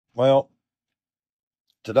Well,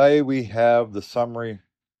 today we have the Sumry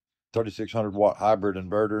 3600 watt hybrid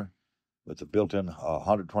inverter with a built-in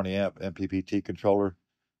 120 amp MPPT controller,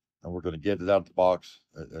 and we're going to get it out of the box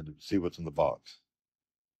and see what's in the box.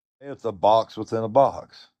 It's a box within a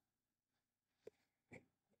box.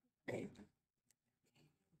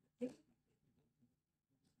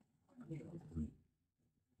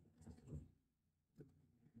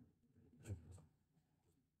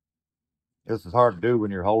 This is hard to do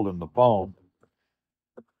when you're holding the phone.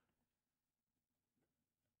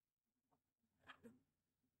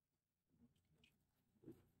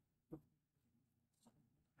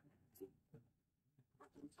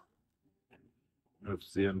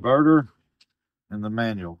 It's the inverter and the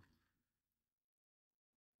manual.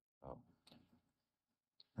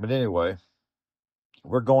 But anyway,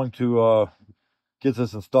 we're going to get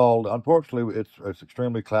this installed. Unfortunately, it's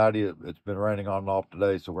extremely cloudy. It's been raining on and off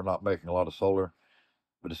today, so we're not making a lot of solar.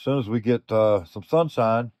 But as soon as we get some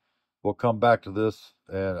sunshine, we'll come back to this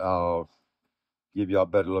and I'll give you a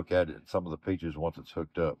better look at it and some of the features once it's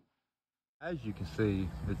hooked up. As you can see,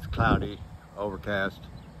 it's cloudy, overcast,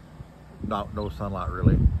 no sunlight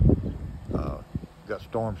really. Got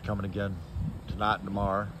storms coming again tonight and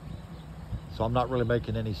tomorrow. So I'm not really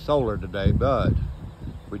making any solar today, but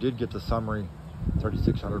we did get the Sumry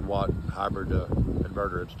 3600 watt hybrid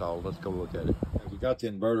inverter installed. Let's go look at it. We got the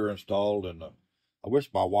inverter installed, and I wish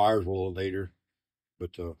my wires were a little neater,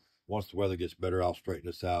 but once the weather gets better, I'll straighten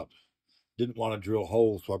this out. Didn't want to drill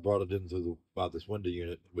holes, so I brought it in through by this window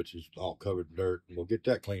unit, which is all covered in dirt, and we'll get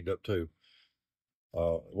that cleaned up too.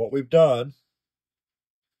 What we've done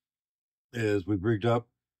is we've rigged up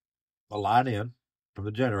a line in from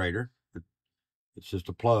the generator. It's just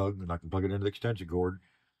a plug, and I can plug it into the extension cord.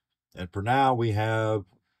 And for now, it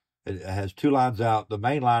has two lines out. The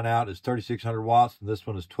main line out is 3600 watts, and this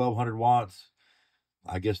one is 1200 watts.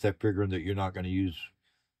 I guess they're figuring that you're not going to use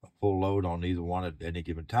a full load on either one at any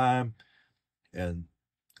given time. And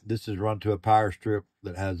this is run to a power strip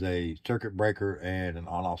that has a circuit breaker and an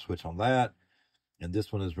on-off switch on that. And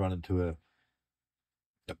this one is running to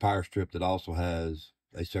a power strip that also has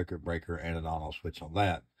a circuit breaker and an on-off switch on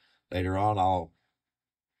that. Later on, I'll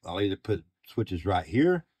either put switches right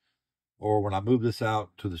here, or when I move this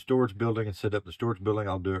out to the storage building and set up the storage building,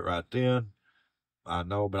 I'll do it right then. I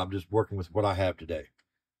know, but I'm just working with what I have today.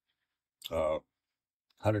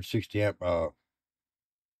 160 amp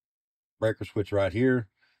breaker switch right here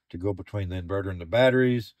to go between the inverter and the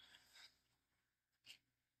batteries.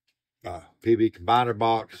 PV combiner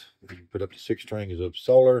box. You can put up to 6 strings of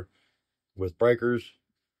solar with breakers,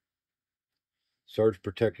 surge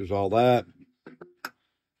protectors, all that.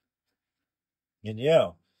 And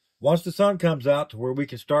yeah, once the sun comes out to where we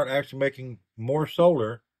can start actually making more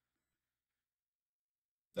solar,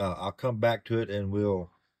 I'll come back to it and we'll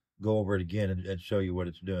go over it again and show you what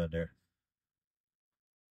it's doing there.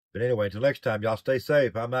 But anyway, until next time, y'all stay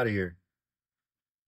safe. I'm out of here.